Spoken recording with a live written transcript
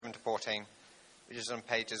14, which is on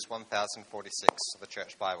pages 1046 of the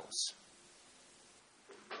Church Bibles.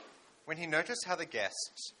 When he noticed how the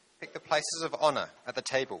guests picked the places of honour at the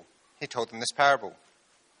table, he told them this parable.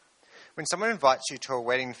 When someone invites you to a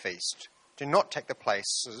wedding feast, do not take the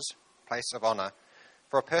place of honour,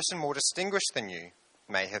 for a person more distinguished than you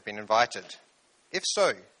may have been invited. If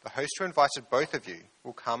so, the host who invited both of you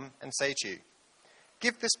will come and say to you,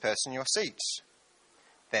 "Give this person your seat."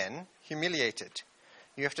 Then, humiliated,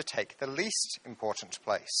 you have to take the least important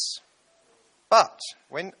place. But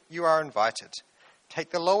when you are invited, take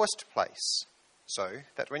the lowest place, so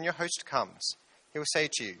that when your host comes, he will say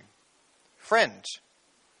to you, "Friend,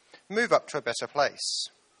 move up to a better place."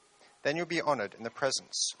 Then you'll be honoured in the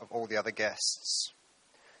presence of all the other guests.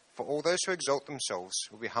 For all those who exalt themselves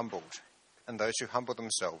will be humbled, and those who humble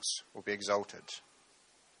themselves will be exalted.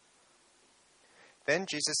 Then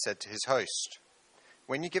Jesus said to his host,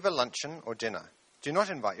 "When you give a luncheon or dinner, do not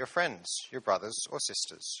invite your friends, your brothers or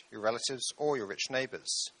sisters, your relatives or your rich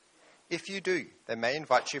neighbours. If you do, they may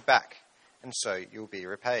invite you back, and so you will be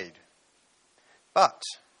repaid. But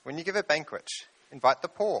when you give a banquet, invite the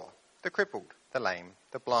poor, the crippled, the lame,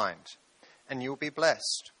 the blind, and you will be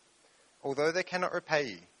blessed. Although they cannot repay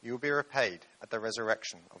you, you will be repaid at the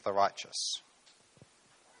resurrection of the righteous."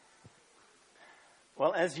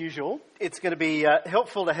 Well, as usual, it's going to be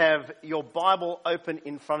helpful to have your Bible open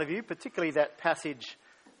in front of you, particularly that passage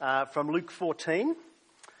from Luke 14.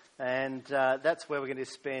 And that's where we're going to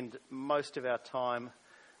spend most of our time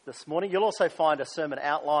this morning. You'll also find a sermon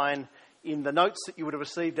outline in the notes that you would have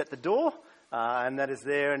received at the door, and that is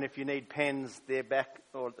there. And if you need pens, they're back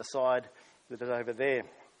or at the side, with it over there.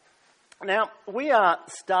 Now, we are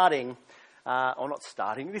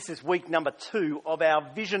this is week number 2 of our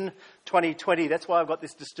Vision 2020. That's why I've got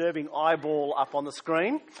this disturbing eyeball up on the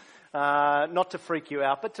screen. Not to freak you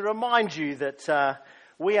out, but to remind you that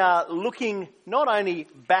we are looking not only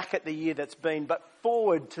back at the year that's been, but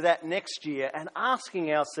forward to that next year and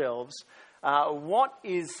asking ourselves, what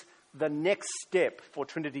is the next step for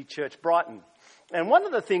Trinity Church Brighton? And one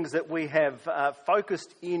of the things that we have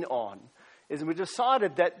focused in on is we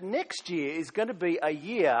decided that next year is going to be a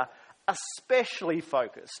year especially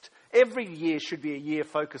focused. Every year should be a year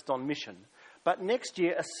focused on mission, but next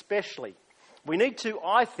year especially. We need to,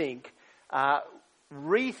 I think,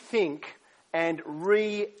 rethink and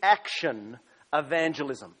reaction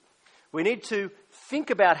evangelism. We need to think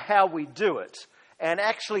about how we do it and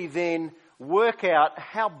actually then work out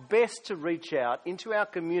how best to reach out into our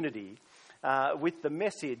community with the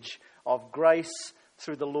message of grace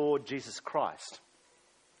through the Lord Jesus Christ.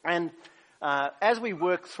 And as we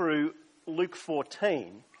work through Luke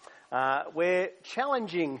 14, we're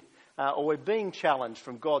challenging, or we're being challenged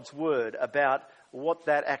from God's Word about what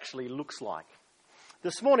that actually looks like.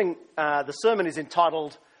 This morning, the sermon is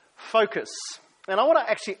entitled Focus. And I want to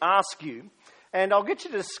actually ask you, and I'll get you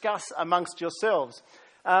to discuss amongst yourselves,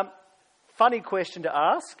 funny question to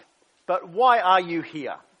ask, but why are you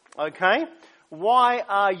here? Okay? Why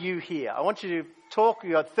are you here? I want you to talk.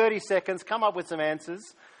 You've got 30 seconds, come up with some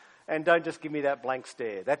answers, and don't just give me that blank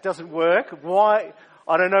stare. That doesn't work. Why?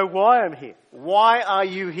 I don't know why I'm here. Why are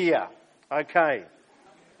you here? Okay.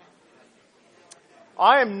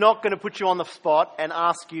 I am not going to put you on the spot and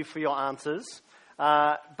ask you for your answers,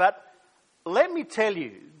 but let me tell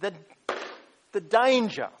you that the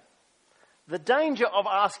danger of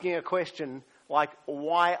asking a question like,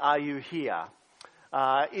 why are you here,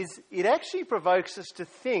 is it actually provokes us to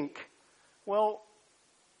think, well,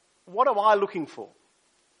 what am I looking for?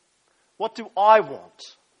 What do I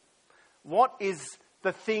want? What is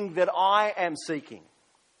the thing that I am seeking?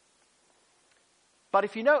 But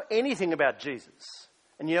if you know anything about Jesus,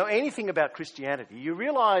 and you know anything about Christianity, you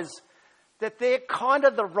realise that they're kind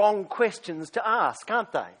of the wrong questions to ask,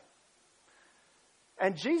 aren't they?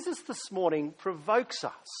 And Jesus this morning provokes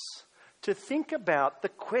us to think about the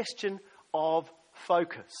question of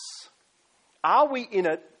focus. Are we in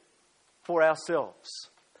it for ourselves?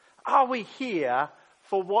 Are we here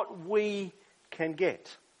for what we can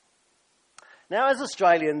get? Now, as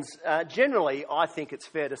Australians, generally, I think it's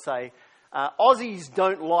fair to say, Aussies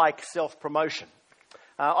don't like self-promotion.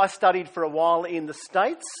 I studied for a while in the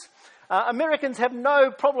States. Americans have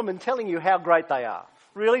no problem in telling you how great they are.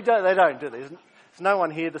 Really? They don't, do they? There's no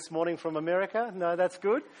one here this morning from America? No, that's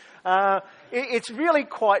good. It's really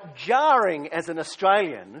quite jarring as an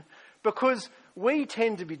Australian because we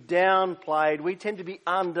tend to be downplayed. We tend to be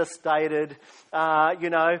understated. You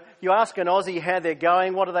ask an Aussie how they're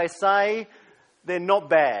going. What do they say? They're not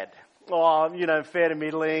bad. Or, fair to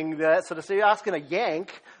middling, that sort of stuff. Asking a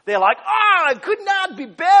Yank, they're like, it could not be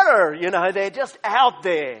better. They're just out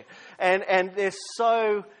there. And they're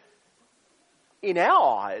so in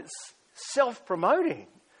our eyes, self-promoting.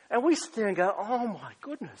 And we sit there and go, oh my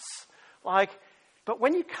goodness. But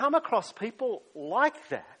when you come across people like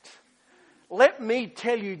that, let me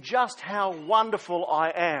tell you just how wonderful I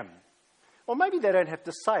am. Or maybe they don't have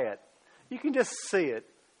to say it. You can just see it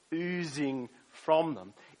oozing from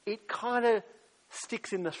them. It kind of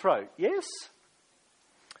sticks in the throat, yes?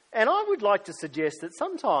 And I would like to suggest that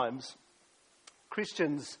sometimes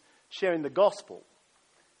Christians sharing the gospel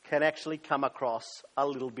can actually come across a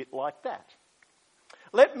little bit like that.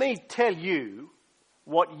 Let me tell you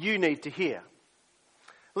what you need to hear.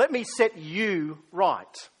 Let me set you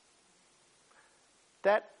right.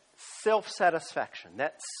 That self-satisfaction,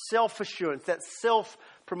 that self-assurance, that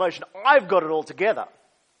self-promotion. I've got it all together.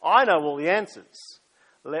 I know all the answers.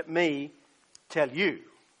 Let me tell you.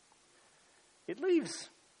 It leaves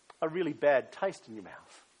a really bad taste in your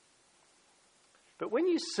mouth. But when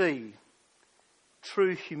you see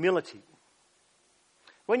true humility,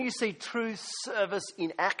 when you see true service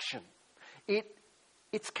in action,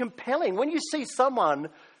 it's compelling. When you see someone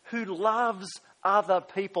who loves other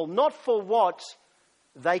people, not for what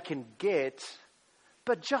they can get,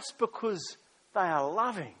 but just because they are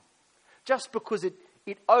loving, just because it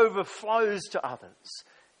overflows to others,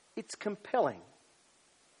 it's compelling.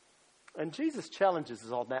 And Jesus challenges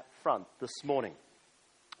us on that front this morning.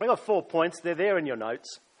 We've got 4 points. They're there in your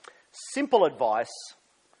notes. Simple advice,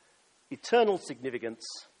 eternal significance,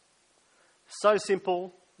 so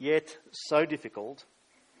simple yet so difficult,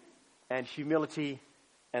 and humility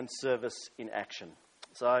and service in action.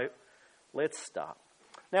 So let's start.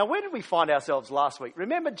 Now, where did we find ourselves last week?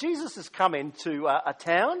 Remember, Jesus has come into a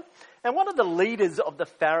town, and one of the leaders of the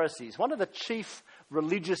Pharisees, one of the chief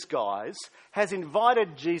religious guys, has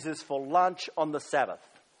invited Jesus for lunch on the Sabbath.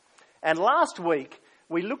 And last week,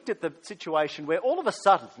 we looked at the situation where all of a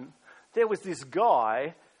sudden, there was this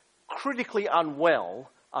guy critically unwell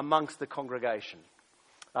amongst the congregation.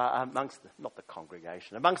 Amongst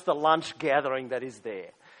the lunch gathering that is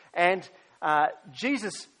there. And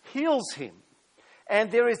Jesus heals him. And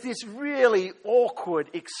there is this really awkward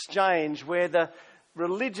exchange where the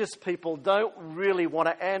religious people don't really want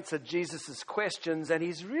to answer Jesus' questions, and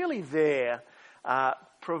he's really there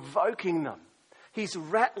provoking them. He's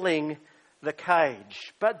rattling the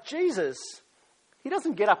cage. But Jesus, he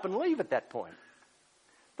doesn't get up and leave at that point.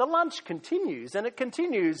 The lunch continues, and it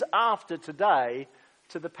continues after today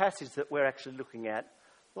to the passage that we're actually looking at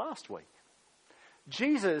last week.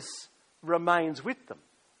 Jesus remains with them.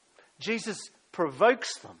 Jesus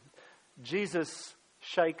provokes them. Jesus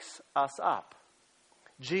shakes us up.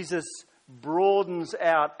 Jesus broadens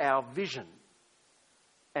out our vision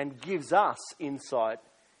and gives us insight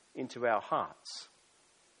into our hearts.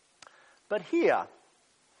 But here,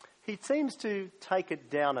 he seems to take it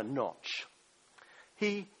down a notch.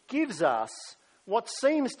 He gives us what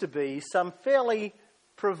seems to be some fairly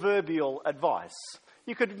proverbial advice.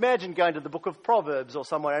 You could imagine going to the book of Proverbs or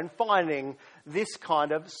somewhere and finding this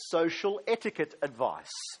kind of social etiquette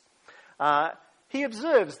advice. He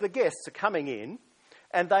observes the guests are coming in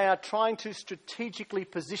and they are trying to strategically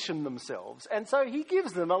position themselves. And so he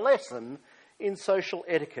gives them a lesson in social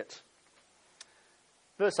etiquette.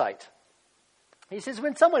 Verse 8. He says,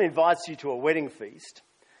 when someone invites you to a wedding feast,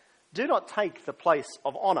 do not take the place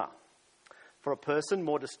of honour, for a person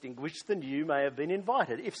more distinguished than you may have been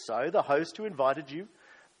invited. If so, the host who invited you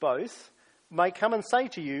both may come and say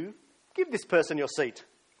to you, give this person your seat.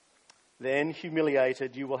 Then,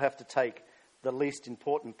 humiliated, you will have to take the least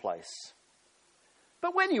important place.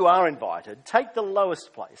 But when you are invited, take the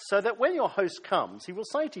lowest place, so that when your host comes, he will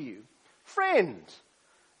say to you, friend,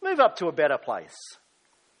 move up to a better place.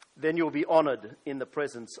 Then you'll be honoured in the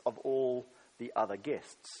presence of all the other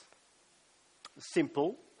guests.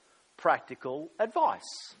 Simple, practical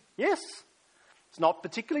advice. Yes, it's not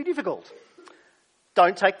particularly difficult.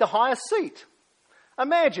 Don't take the highest seat.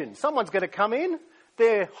 Imagine someone's going to come in,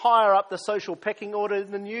 they're higher up the social pecking order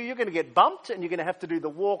than you, you're going to get bumped and you're going to have to do the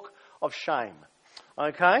walk of shame.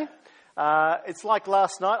 Okay? It's like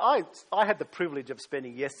last night. I had the privilege of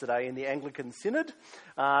spending yesterday in the Anglican Synod.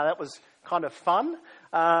 That was kind of fun.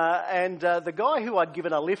 And the guy who I'd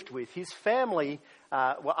given a lift with, his family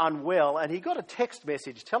were unwell, and he got a text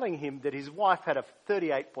message telling him that his wife had a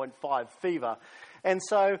 38.5 fever. And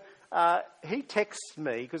so he texts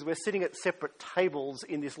me, because we're sitting at separate tables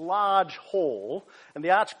in this large hall, and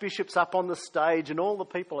the Archbishop's up on the stage and all the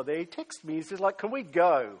people are there. He texts me, he says, can we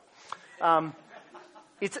go?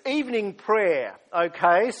 It's evening prayer,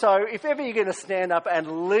 okay? So if ever you're going to stand up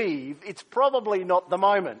and leave, it's probably not the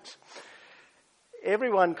moment.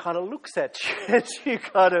 Everyone kind of looks at you and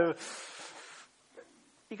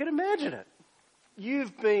you can imagine it.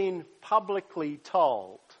 you've been publicly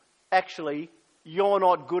told, actually, you're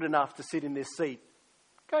not good enough to sit in this seat,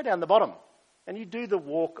 go down the bottom and you do the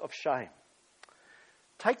walk of shame.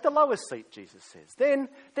 Take the lowest seat, Jesus says.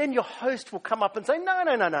 Then your host will come up and say,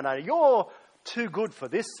 no, you're too good for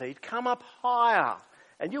this seat. Come up higher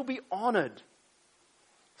and you'll be honoured.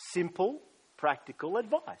 Simple, practical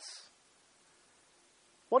advice.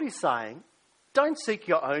 What he's saying, don't seek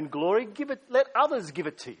your own glory, let others give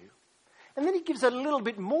it to you. And then he gives a little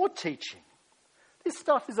bit more teaching. This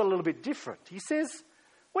stuff is a little bit different. He says,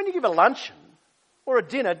 when you give a luncheon or a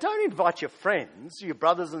dinner, don't invite your friends, your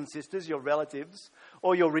brothers and sisters, your relatives,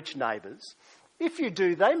 or your rich neighbours. If you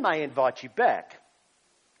do, they may invite you back,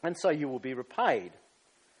 and so you will be repaid.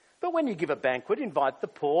 But when you give a banquet, invite the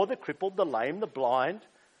poor, the crippled, the lame, the blind,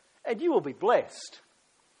 and you will be blessed.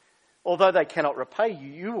 Although they cannot repay you,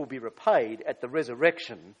 you will be repaid at the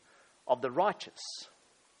resurrection of the righteous.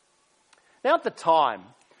 Now, at the time,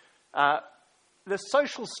 the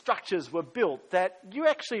social structures were built that you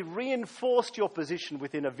actually reinforced your position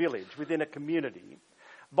within a village, within a community,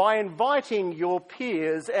 by inviting your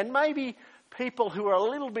peers and maybe people who are a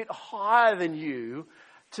little bit higher than you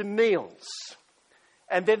to meals.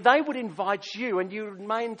 And then they would invite you and you would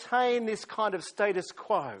maintain this kind of status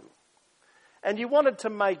quo. And you wanted to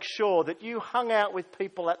make sure that you hung out with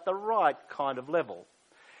people at the right kind of level.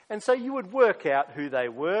 And so you would work out who they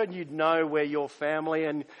were and you'd know where your family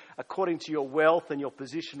and according to your wealth and your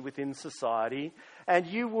position within society, and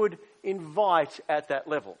you would invite at that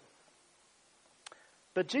level.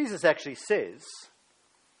 But Jesus actually says,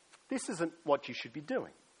 this isn't what you should be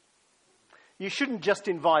doing. You shouldn't just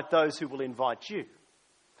invite those who will invite you.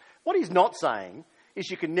 What he's not saying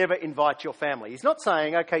is you can never invite your family. He's not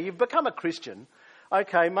saying, okay, you've become a Christian.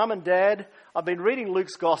 Okay, Mum and Dad, I've been reading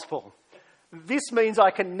Luke's Gospel. This means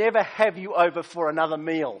I can never have you over for another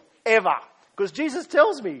meal, ever. Because Jesus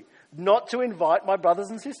tells me not to invite my brothers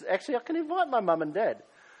and sisters. Actually, I can invite my mum and dad.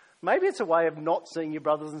 Maybe it's a way of not seeing your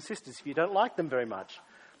brothers and sisters if you don't like them very much.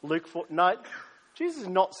 No, Jesus is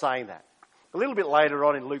not saying that. A little bit later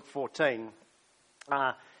on in Luke 14,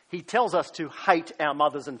 he tells us to hate our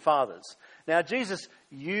mothers and fathers. Now, Jesus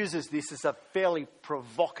uses this as a fairly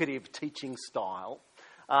provocative teaching style.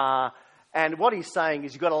 And what he's saying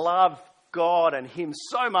is you've got to love God and him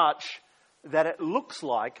so much that it looks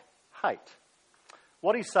like hate.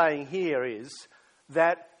 What he's saying here is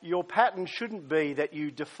that your pattern shouldn't be that you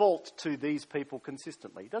default to these people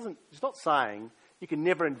consistently. He's not saying you can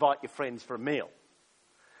never invite your friends for a meal.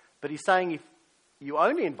 But he's saying if you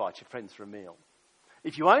only invite your friends for a meal,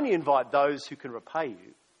 if you only invite those who can repay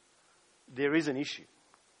you, there is an issue.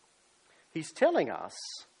 He's telling us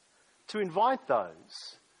to invite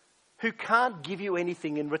those who can't give you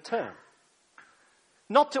anything in return.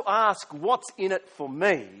 Not to ask what's in it for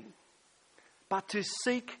me, but to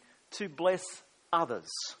seek to bless others.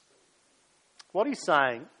 What he's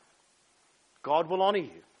saying, God will honour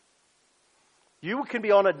you. You can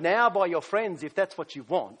be honoured now by your friends if that's what you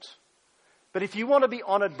want. But if you want to be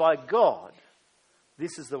honoured by God,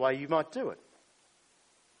 this is the way you might do it.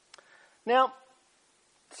 Now,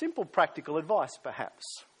 simple practical advice perhaps,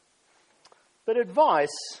 but advice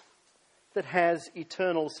that has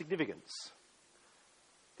eternal significance.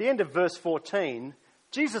 The end of verse 14,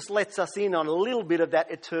 Jesus lets us in on a little bit of that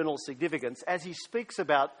eternal significance as he speaks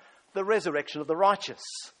about the resurrection of the righteous,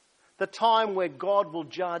 the time where God will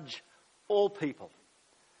judge all people.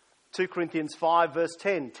 2 Corinthians 5 verse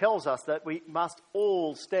 10 tells us that we must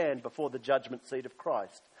all stand before the judgment seat of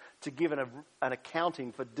Christ to give an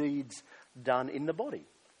accounting for deeds done in the body.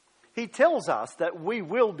 He tells us that we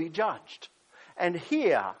will be judged. And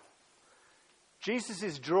here, Jesus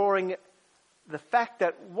is drawing the fact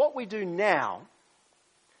that what we do now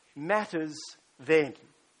matters then.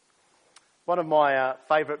 One of my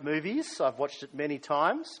favourite movies, I've watched it many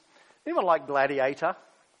times. Anyone like Gladiator?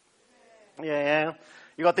 Yeah.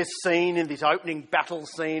 You got this scene in this opening battle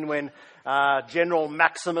scene when General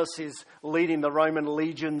Maximus is leading the Roman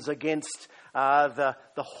legions against the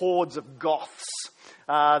hordes of Goths,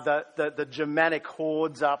 the Germanic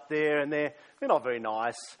hordes up there, and they're not very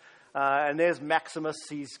nice. And there's Maximus,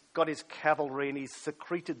 he's got his cavalry and he's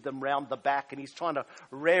secreted them round the back and he's trying to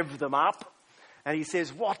rev them up. And he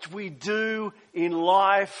says, what we do in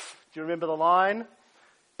life, do you remember the line?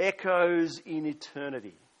 Echoes in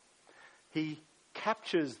eternity. He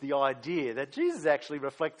captures the idea that Jesus actually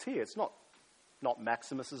reflects here. It's not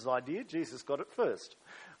Maximus's idea. Jesus got it first.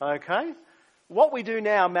 Okay? What we do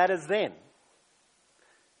now matters then.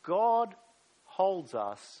 God holds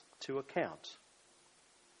us to account.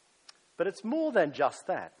 But it's more than just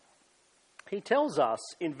that. He tells us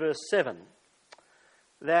in verse 7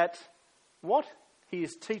 that what he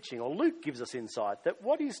is teaching, or Luke gives us insight, that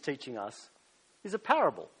what he's teaching us is a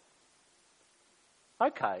parable.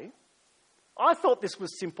 Okay, I thought this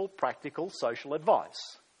was simple, practical, social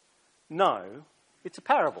advice. No, it's a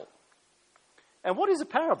parable. And what is a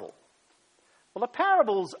parable? Well, a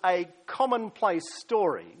parable's a commonplace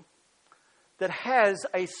story that has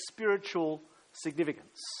a spiritual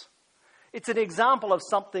significance. It's an example of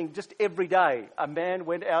something just every day. A man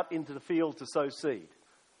went out into the field to sow seed.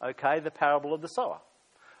 Okay, the parable of the sower.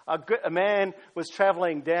 A man was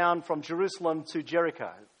travelling down from Jerusalem to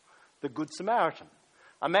Jericho, the Good Samaritan.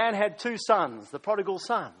 A man had 2 sons, the prodigal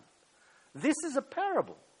son. This is a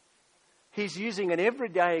parable. He's using an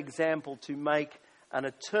everyday example to make an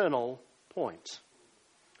eternal point.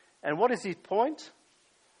 And what is his point?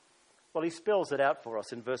 Well, he spells it out for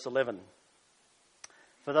us in verse 11.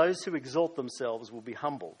 For those who exalt themselves will be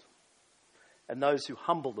humbled, and those who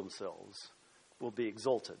humble themselves will be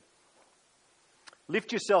exalted.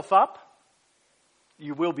 Lift yourself up,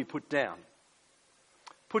 you will be put down.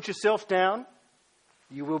 Put yourself down,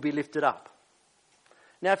 you will be lifted up.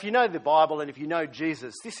 Now, if you know the Bible and if you know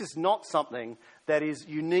Jesus, this is not something that is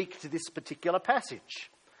unique to this particular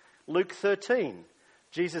passage. Luke 13,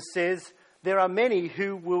 Jesus says, there are many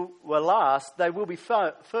who were last, they will be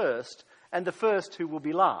first, and the first who will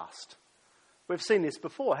be last. We've seen this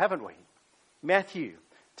before, haven't we? Matthew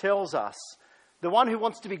tells us, the one who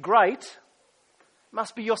wants to be great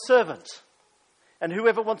must be your servant, and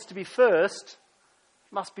whoever wants to be first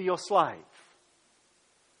must be your slave.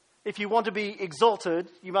 If you want to be exalted,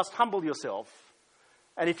 you must humble yourself.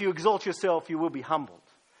 And if you exalt yourself, you will be humbled.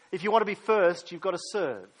 If you want to be first, you've got to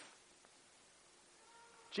serve.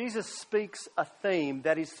 Jesus speaks a theme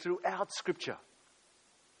that is throughout Scripture.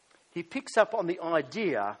 He picks up on the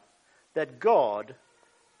idea that God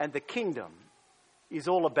and the kingdom is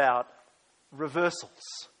all about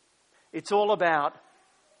reversals. It's all about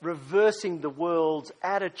reversing the world's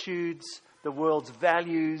attitudes, the world's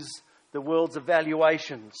values, the world's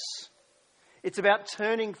evaluations. It's about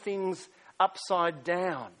turning things upside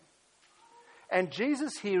down. And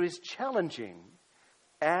Jesus here is challenging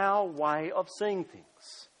our way of seeing things.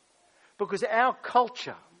 Because our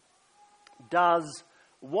culture does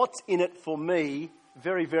what's in it for me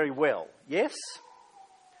very, very well. Yes?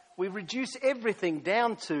 We reduce everything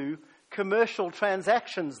down to commercial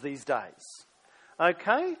transactions these days.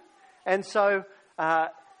 Okay? And so,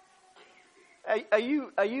 are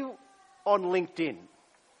you on LinkedIn?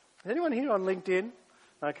 Is anyone here on LinkedIn?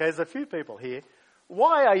 Okay, there's a few people here.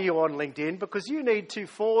 Why are you on LinkedIn? Because you need to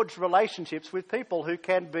forge relationships with people who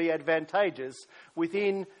can be advantageous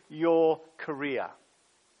within your career.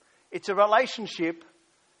 It's a relationship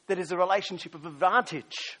that is a relationship of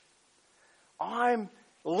advantage. I'm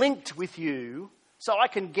linked with you so I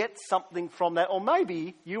can get something from that. Or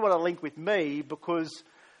maybe you want to link with me because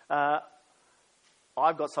I've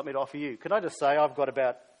got something to offer you. Can I just say I've got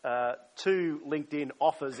about 2 LinkedIn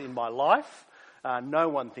offers in my life. No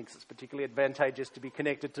one thinks it's particularly advantageous to be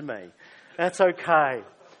connected to me. That's okay.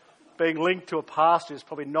 Being linked to a pastor is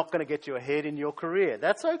probably not going to get you ahead in your career.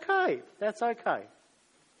 That's okay. That's okay.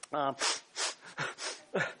 I'll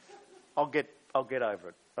get over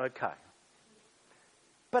it. Okay.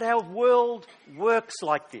 But our world works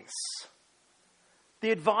like this. The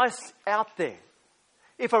advice out there.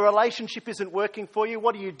 If a relationship isn't working for you,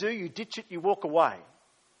 what do? You ditch it, you walk away.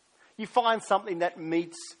 You find something that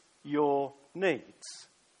meets your needs.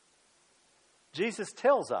 Jesus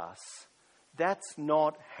tells us that's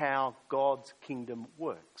not how God's kingdom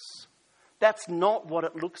works. That's not what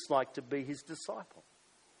it looks like to be his disciple.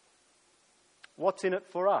 What's in it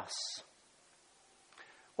for us?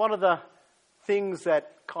 One of the things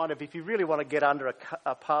that kind of, if you really want to get under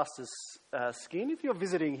a pastor's skin, if you're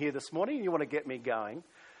visiting here this morning and you want to get me going,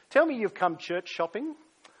 tell me you've come church shopping.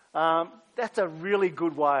 That's a really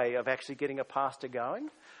good way of actually getting a pastor going.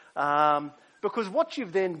 Because what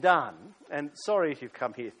you've then done, and sorry if you've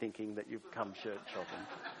come here thinking that you've come church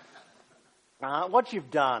shopping, what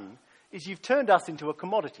you've done is you've turned us into a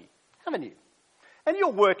commodity, haven't you? And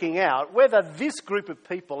you're working out whether this group of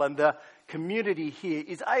people and the community here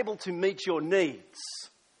is able to meet your needs.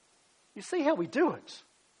 You see how we do it?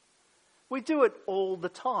 We do it all the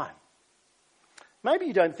time. Maybe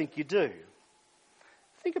you don't think you do.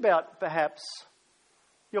 Think about perhaps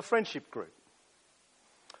your friendship group.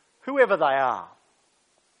 Whoever they are.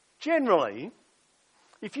 Generally,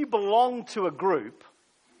 if you belong to a group,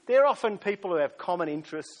 they're often people who have common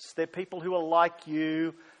interests. They're people who are like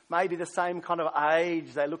you, maybe the same kind of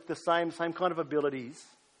age. They look the same kind of abilities.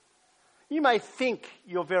 You may think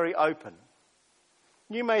you're very open.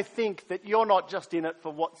 You may think that you're not just in it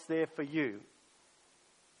for what's there for you.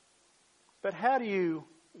 But how do you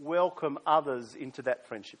welcome others into that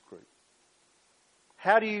friendship group?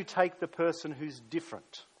 How do you take the person who's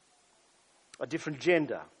different? A different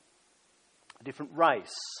gender, a different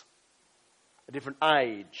race, a different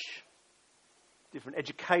age, different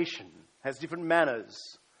education, has different manners,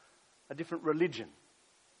 a different religion.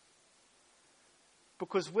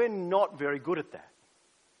 Because we're not very good at that.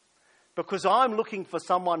 Because I'm looking for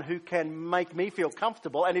someone who can make me feel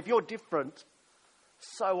comfortable, and if you're different,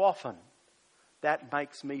 so often that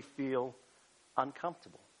makes me feel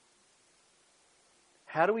uncomfortable.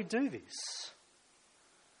 How do we do this?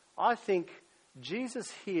 I think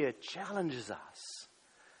Jesus here challenges us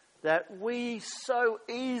that we so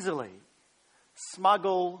easily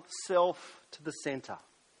smuggle self to the centre.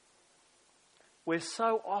 We're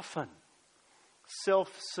so often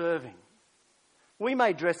self-serving. We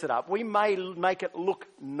may dress it up. We may make it look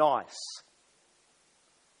nice.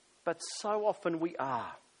 But so often we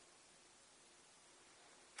are.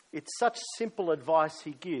 It's such simple advice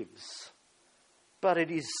he gives, but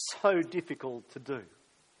it is so difficult to do.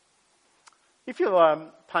 If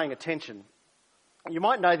you're paying attention, you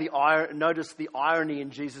might notice the irony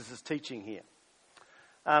in Jesus' teaching here.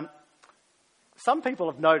 Some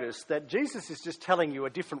people have noticed that Jesus is just telling you a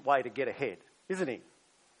different way to get ahead, isn't he?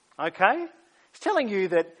 Okay? He's telling you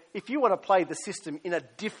that if you want to play the system in a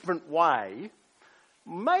different way,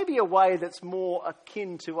 maybe a way that's more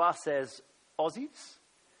akin to us as Aussies,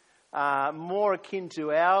 more akin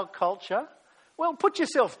to our culture, well, put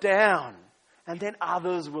yourself down and then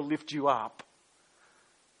others will lift you up.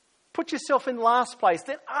 Put yourself in last place,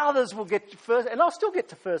 then others will get you first, and I'll still get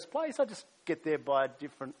to first place. I just get there by a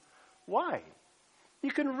different way.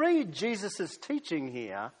 You can read Jesus' teaching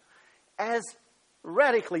here as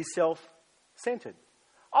radically self-centered.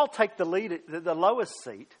 I'll take the lowest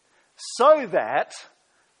seat so that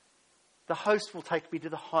the host will take me to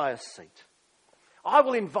the highest seat. I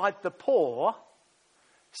will invite the poor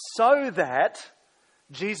so that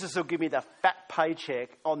Jesus will give me the fat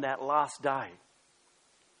paycheck on that last day.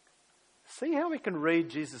 See how we can read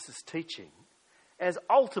Jesus' teaching as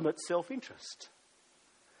ultimate self-interest.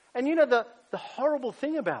 And you know, the horrible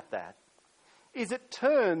thing about that is it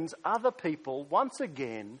turns other people once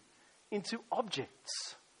again into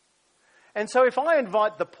objects. And so if I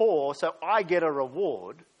invite the poor so I get a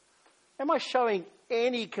reward, am I showing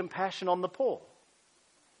any compassion on the poor?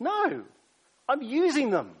 No. I'm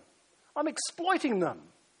using them. I'm exploiting them.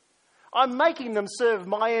 I'm making them serve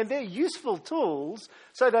my end. They're useful tools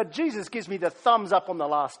so that Jesus gives me the thumbs up on the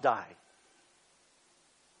last day.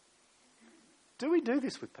 Do we do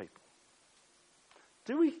this with people?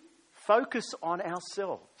 Do we focus on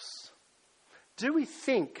ourselves? Do we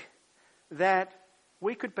think that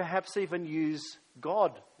we could perhaps even use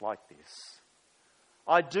God like this?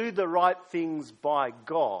 I do the right things by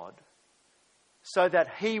God so that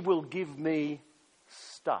He will give me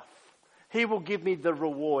stuff. He will give me the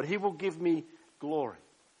reward. He will give me glory.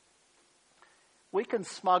 We can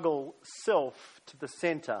smuggle self to the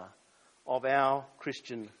centre of our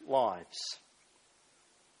Christian lives.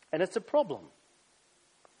 And it's a problem.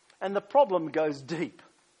 And the problem goes deep.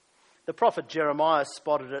 The prophet Jeremiah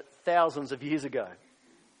spotted it thousands of years ago.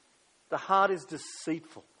 The heart is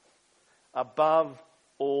deceitful above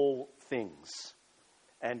all things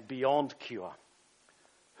and beyond cure.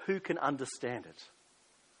 Who can understand it?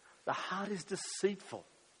 The heart is deceitful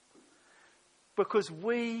because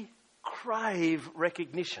we crave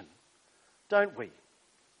recognition, don't we?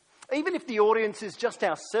 Even if the audience is just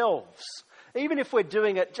ourselves, even if we're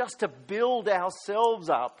doing it just to build ourselves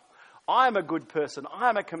up, I am a good person, I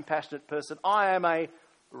am a compassionate person, I am a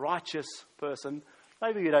righteous person.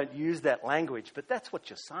 Maybe you don't use that language, but that's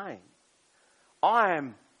what you're saying. I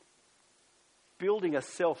am building a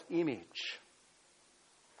self-image.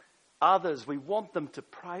 Others, we want them to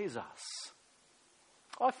praise us.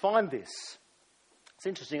 I find this. It's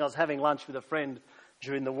interesting, I was having lunch with a friend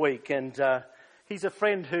during the week, and he's a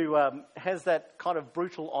friend who has that kind of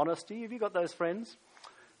brutal honesty. Have you got those friends?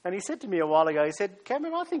 And he said to me a while ago, he said,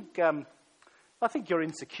 Cameron, I think you're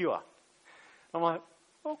insecure. I'm like,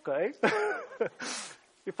 okay.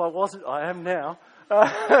 If I wasn't, I am now.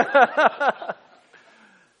 But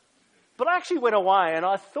I actually went away and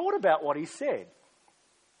I thought about what he said.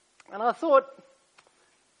 And I thought,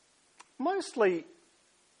 mostly,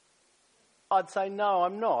 I'd say, no,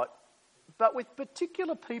 I'm not. But with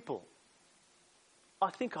particular people,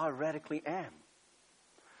 I think I radically am.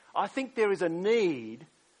 I think there is a need,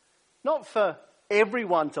 not for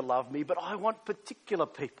everyone to love me, but I want particular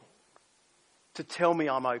people to tell me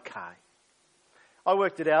I'm okay. I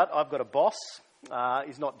worked it out. I've got a boss.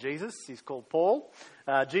 He's not Jesus. He's called Paul.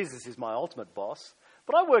 Jesus is my ultimate boss.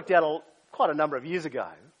 But I worked out quite a number of years ago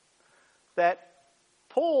that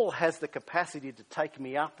Paul has the capacity to take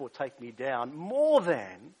me up or take me down more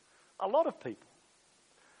than a lot of people,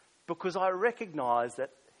 because I recognise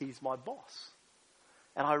that he's my boss.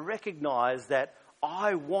 And I recognise that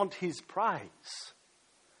I want his praise.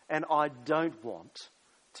 And I don't want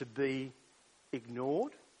to be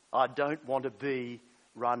ignored. I don't want to be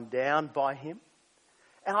run down by him.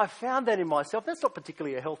 And I found that in myself. That's not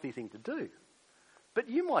particularly a healthy thing to do. But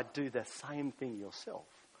you might do the same thing yourself.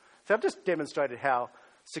 So I've just demonstrated how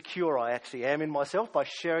secure I actually am in myself by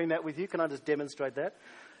sharing that with you. Can I just demonstrate that?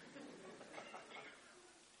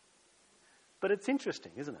 But it's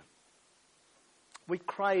interesting, isn't it? We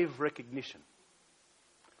crave recognition.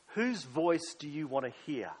 Whose voice do you want to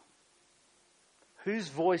hear? Whose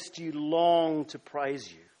voice do you long to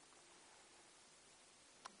praise you?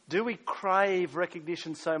 Do we crave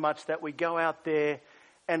recognition so much that we go out there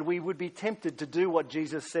and we would be tempted to do what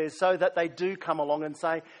Jesus says, so that they do come along and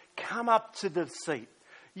say, come up to the seat.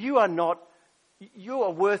 You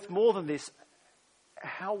are worth more than this.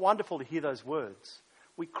 How wonderful to hear those words.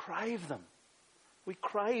 We crave them. We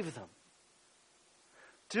crave them.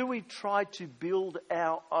 Do we try to build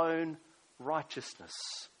our own righteousness?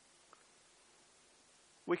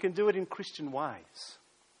 We can do it in Christian ways.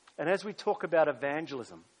 And as we talk about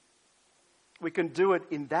evangelism, we can do it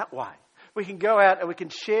in that way. We can go out and we can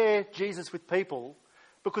share Jesus with people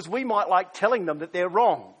because we might like telling them that they're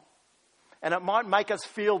wrong. And it might make us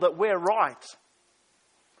feel that we're right.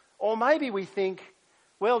 Or maybe we think,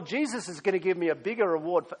 well, Jesus is going to give me a bigger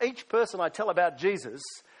reward. For each person I tell about Jesus,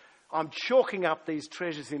 I'm chalking up these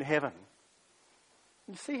treasures in heaven.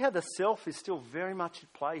 You see how the self is still very much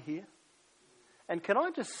at play here? And can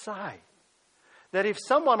I just say that if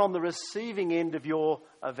someone on the receiving end of your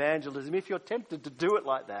evangelism, if you're tempted to do it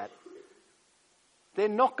like that, they're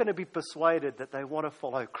not going to be persuaded that they want to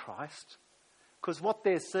follow Christ, because what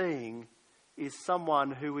they're seeing is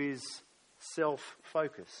someone who is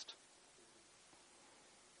self-focused.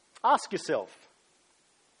 Ask yourself,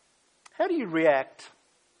 how do you react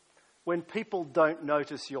when people don't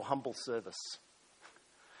notice your humble service?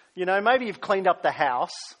 You know, maybe you've cleaned up the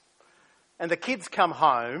house and the kids come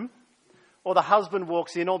home, or the husband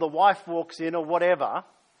walks in, or the wife walks in, or whatever,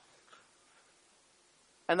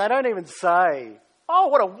 and they don't even say, oh,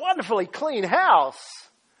 what a wonderfully clean house.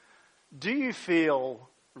 Do you feel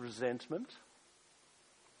resentment?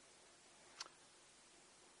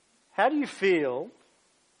 How do you feel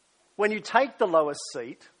when you take the lowest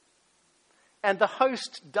seat and the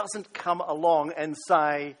host doesn't come along and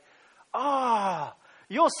say,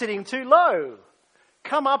 you're sitting too low,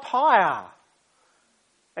 come up higher?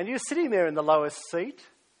 And you're sitting there in the lowest seat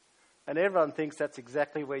and everyone thinks that's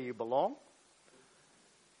exactly where you belong.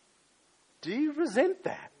 Do you resent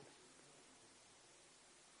that?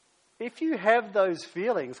 If you have those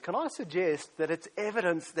feelings, can I suggest that it's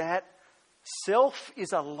evidence that self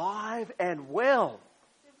is alive and well?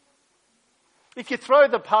 If you throw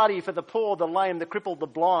the party for the poor, the lame, the crippled, the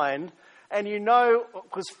blind, and you know,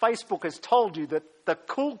 because Facebook has told you that the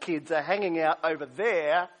cool kids are hanging out over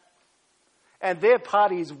there, and their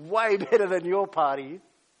party is way better than your party,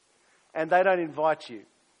 and they don't invite you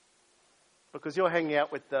because you're hanging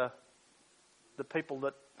out with the people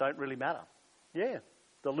that don't really matter. Yeah,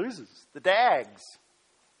 the losers, the dags,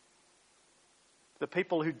 the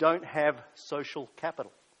people who don't have social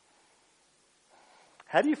capital.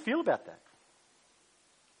 How do you feel about that?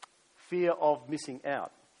 Fear of missing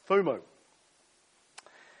out. FOMO.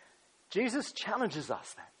 Jesus challenges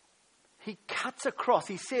us that. He cuts across.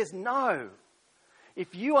 He says, no.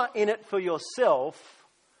 If you are in it for yourself,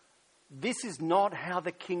 this is not how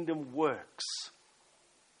the kingdom works.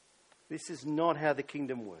 This is not how the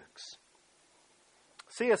kingdom works.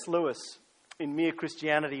 C.S. Lewis, in Mere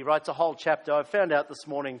Christianity, writes a whole chapter. I found out this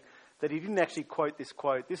morning that he didn't actually quote this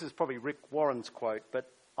quote. This is probably Rick Warren's quote,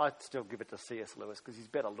 but I'd still give it to C.S. Lewis because he's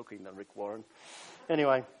better looking than Rick Warren.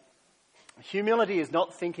 Anyway, humility is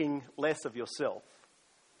not thinking less of yourself.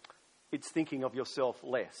 It's thinking of yourself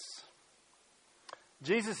less.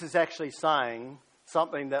 Jesus is actually saying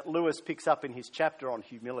something that Lewis picks up in his chapter on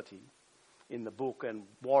humility in the book, and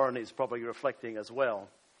Warren is probably reflecting as well,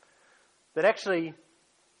 that actually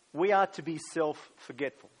we are to be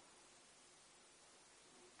self-forgetful.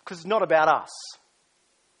 Because it's not about us.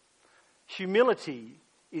 Humility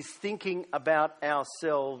is thinking about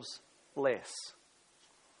ourselves less.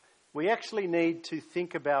 We actually need to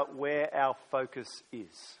think about where our focus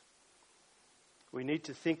is. We need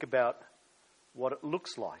to think about what it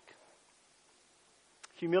looks like.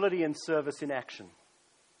 Humility and service in action.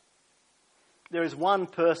 There is one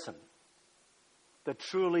person, the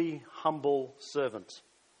truly humble servant.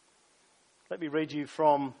 Let me read you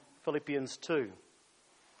from Philippians 2.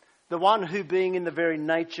 The one who, being in the very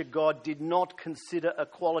nature God, did not consider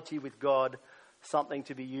equality with God something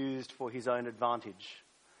to be used for his own advantage,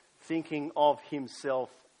 thinking of himself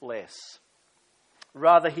less.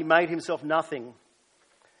 Rather, he made himself nothing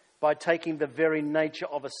by taking the very nature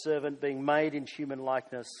of a servant, being made in human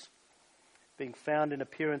likeness. Being found in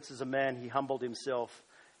appearance as a man, he humbled himself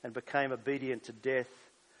and became obedient to death,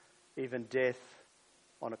 even death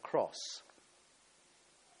on a cross.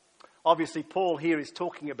 Obviously, Paul here is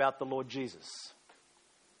talking about the Lord Jesus,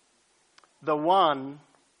 the one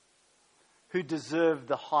who deserved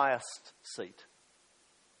the highest seat,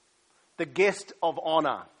 the guest of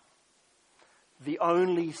honour, the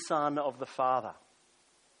only Son of the Father,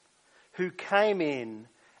 who came in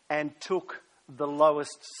and took the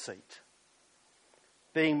lowest seat,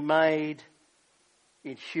 being made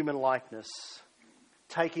in human likeness,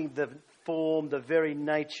 taking the form, the very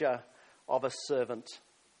nature of a servant.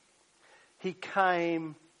 He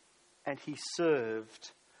came and he served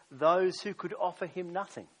those who could offer him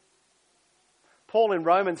nothing. Paul in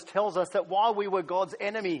Romans tells us that while we were God's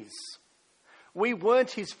enemies, we weren't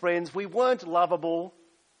his friends, we weren't lovable,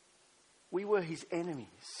 we were his enemies.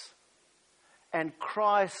 And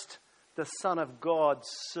Christ, the Son of God,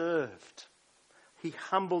 served. He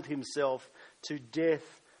humbled himself to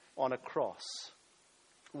death on a cross.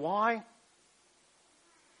 Why?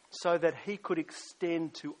 So that he could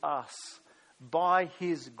extend to us, by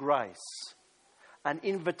his grace, an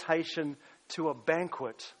invitation to a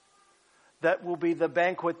banquet that will be the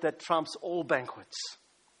banquet that trumps all banquets.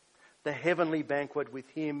 The heavenly banquet with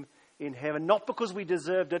him in heaven. Not because we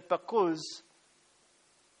deserved it, because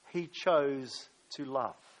he chose to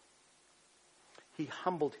love. He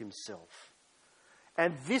humbled himself.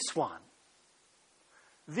 And this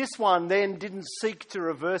one then didn't seek to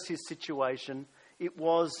reverse his situation. It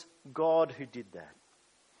was God who did that.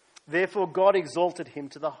 Therefore, God exalted him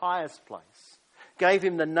to the highest place, gave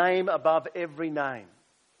him the name above every name.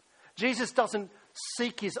 Jesus doesn't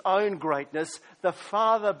seek his own greatness. The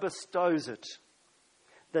Father bestows it.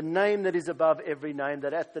 The name that is above every name,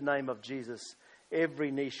 that at the name of Jesus,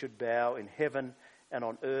 every knee should bow in heaven and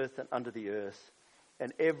on earth and under the earth,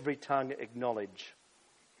 and every tongue acknowledge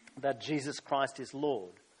that Jesus Christ is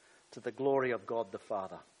Lord, to the glory of God the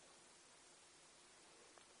Father.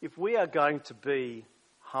 If we are going to be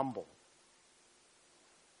humble,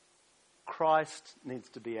 Christ needs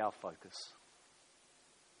to be our focus.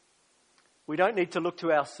 We don't need to look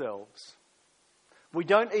to ourselves. We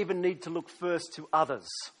don't even need to look first to others.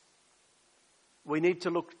 We need to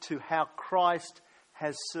look to how Christ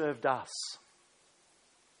has served us.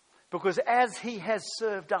 Because as he has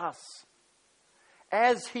served us,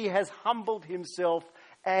 as he has humbled himself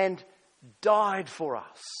and died for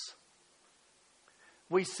us,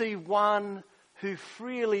 we see one who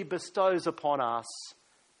freely bestows upon us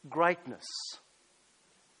greatness.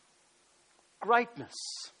 Greatness.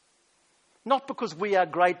 Not because we are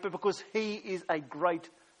great, but because he is a great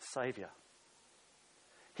Saviour.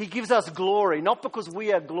 He gives us glory, not because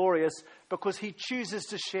we are glorious, because he chooses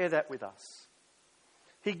to share that with us.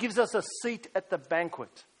 He gives us a seat at the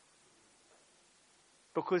banquet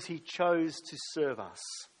because he chose to serve us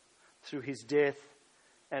through his death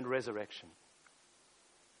and resurrection.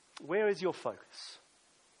 Where is your focus?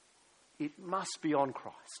 It must be on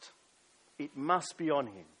Christ. It must be on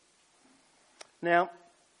him. Now,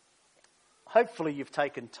 hopefully you've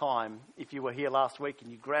taken time, if you were here last week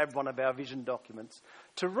and you grabbed one of our vision documents,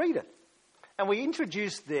 to read it. And we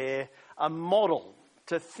introduced there a model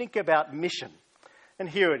to think about mission. And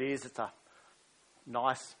here it is. It's a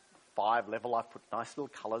nice 5-level. I've put nice little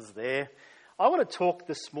colours there. I want to talk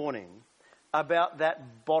this morning about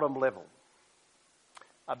that bottom level,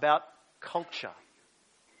 about culture.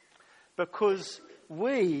 Because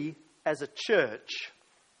we, as a church,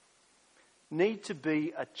 need to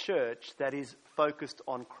be a church that is focused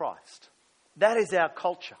on Christ. That is our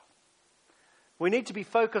culture. We need to be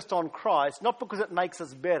focused on Christ, not because it makes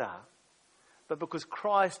us better, but because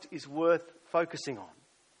Christ is worth focusing on.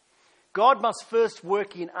 God must first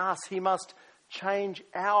work in us. He must change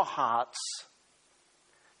our hearts.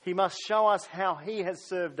 He must show us how he has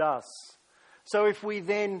served us. So if we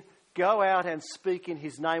then go out and speak in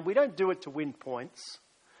his name, we don't do it to win points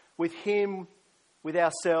with him, with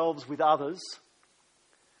ourselves, with others.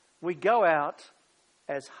 We go out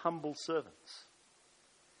as humble servants.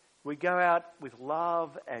 We go out with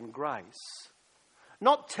love and grace,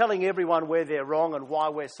 not telling everyone where they're wrong and why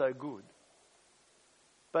we're so good.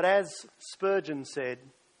 But as Spurgeon said,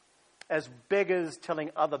 as beggars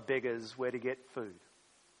telling other beggars where to get food,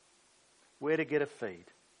 where to get a feed.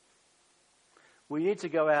 We need to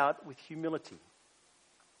go out with humility.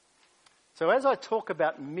 So as I talk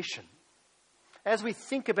about mission, as we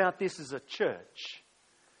think about this as a church,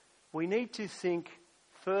 we need to think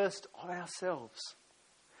first of ourselves.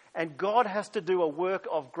 And God has to do a work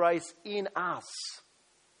of grace in us.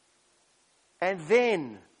 And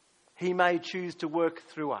then he may choose to work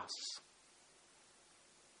through us.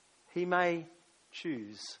 He may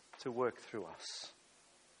choose to work through us.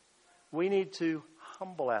 We need to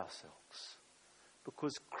humble ourselves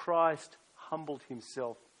because Christ humbled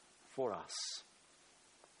himself for us.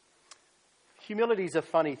 Humility is a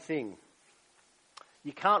funny thing.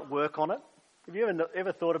 You can't work on it. Have you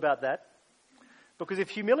ever thought about that? Because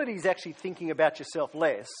if humility is actually thinking about yourself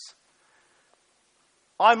less,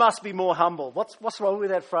 I must be more humble. What's wrong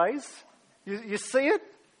with that phrase? You see it?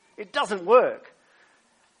 It doesn't work.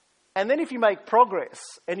 And then if you make progress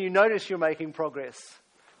and you notice you're making progress,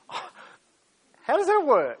 how does that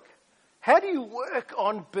work? How do you work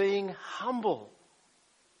on being humble?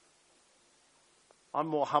 I'm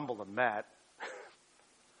more humble than Matt.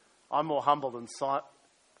 I'm more humble than Simon.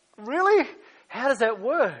 Really? How does that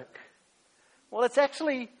work? Well, it's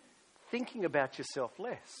actually thinking about yourself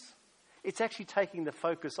less. It's actually taking the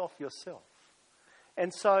focus off yourself.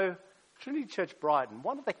 And so, Trinity Church Brighton,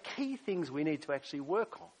 one of the key things we need to actually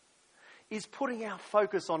work on is putting our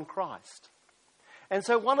focus on Christ. And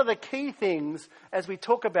so one of the key things as we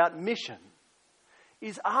talk about mission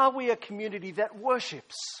is, are we a community that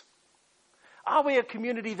worships? Are we a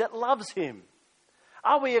community that loves him?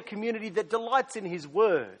 Are we a community that delights in his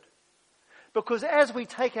word? Because as we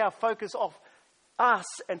take our focus off us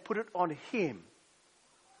and put it on him,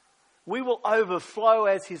 we will overflow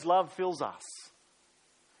as his love fills us.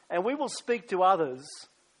 And we will speak to others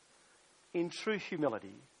in true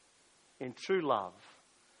humility, in true love,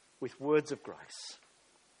 with words of grace.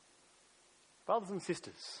 Brothers and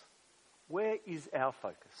sisters, where is our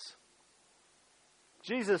focus?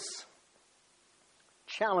 Jesus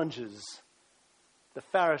challenges the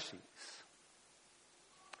Pharisees.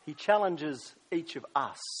 He challenges each of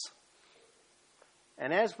us.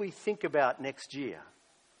 And as we think about next year,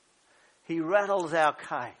 he rattles our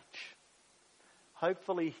cage.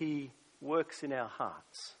 Hopefully he works in our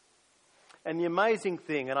hearts. And the amazing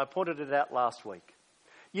thing, and I pointed it out last week,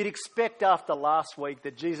 you'd expect after last week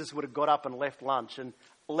that Jesus would have got up and left lunch and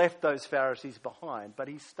left those Pharisees behind, but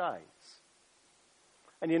he stays.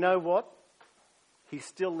 And you know what? He's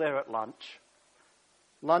still there at lunch.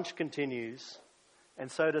 Lunch continues, and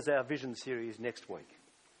so does our vision series next week.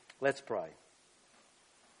 Let's pray.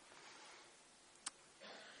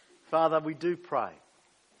 Father, we do pray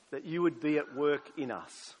that you would be at work in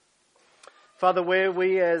us. Father, where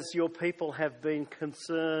we as your people have been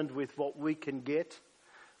concerned with what we can get,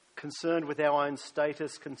 concerned with our own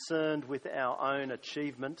status, concerned with our own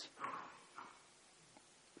achievement,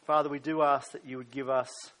 Father, we do ask that you would give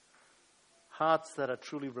us hearts that are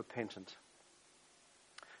truly repentant.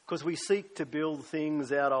 Because we seek to build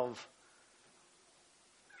things out of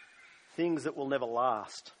things that will never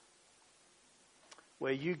last.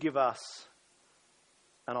 Where you give us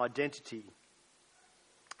an identity,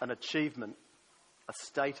 an achievement, a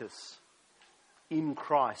status in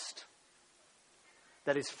Christ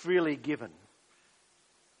that is freely given,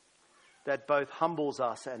 that both humbles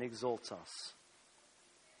us and exalts us.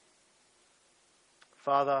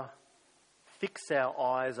 Father, fix our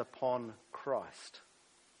eyes upon Christ.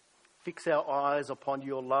 Fix our eyes upon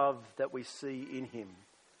your love that we see in him.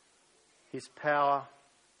 His power,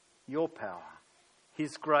 your power.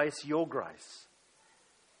 His grace, your grace.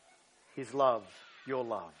 His love, your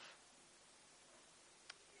love.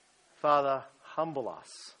 Father, humble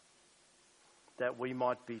us that we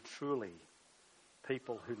might be truly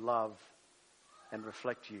people who love and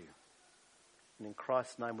reflect you. And in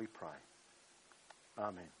Christ's name we pray.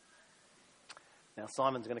 Amen. Now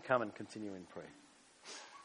Simon's going to come and continue in prayer.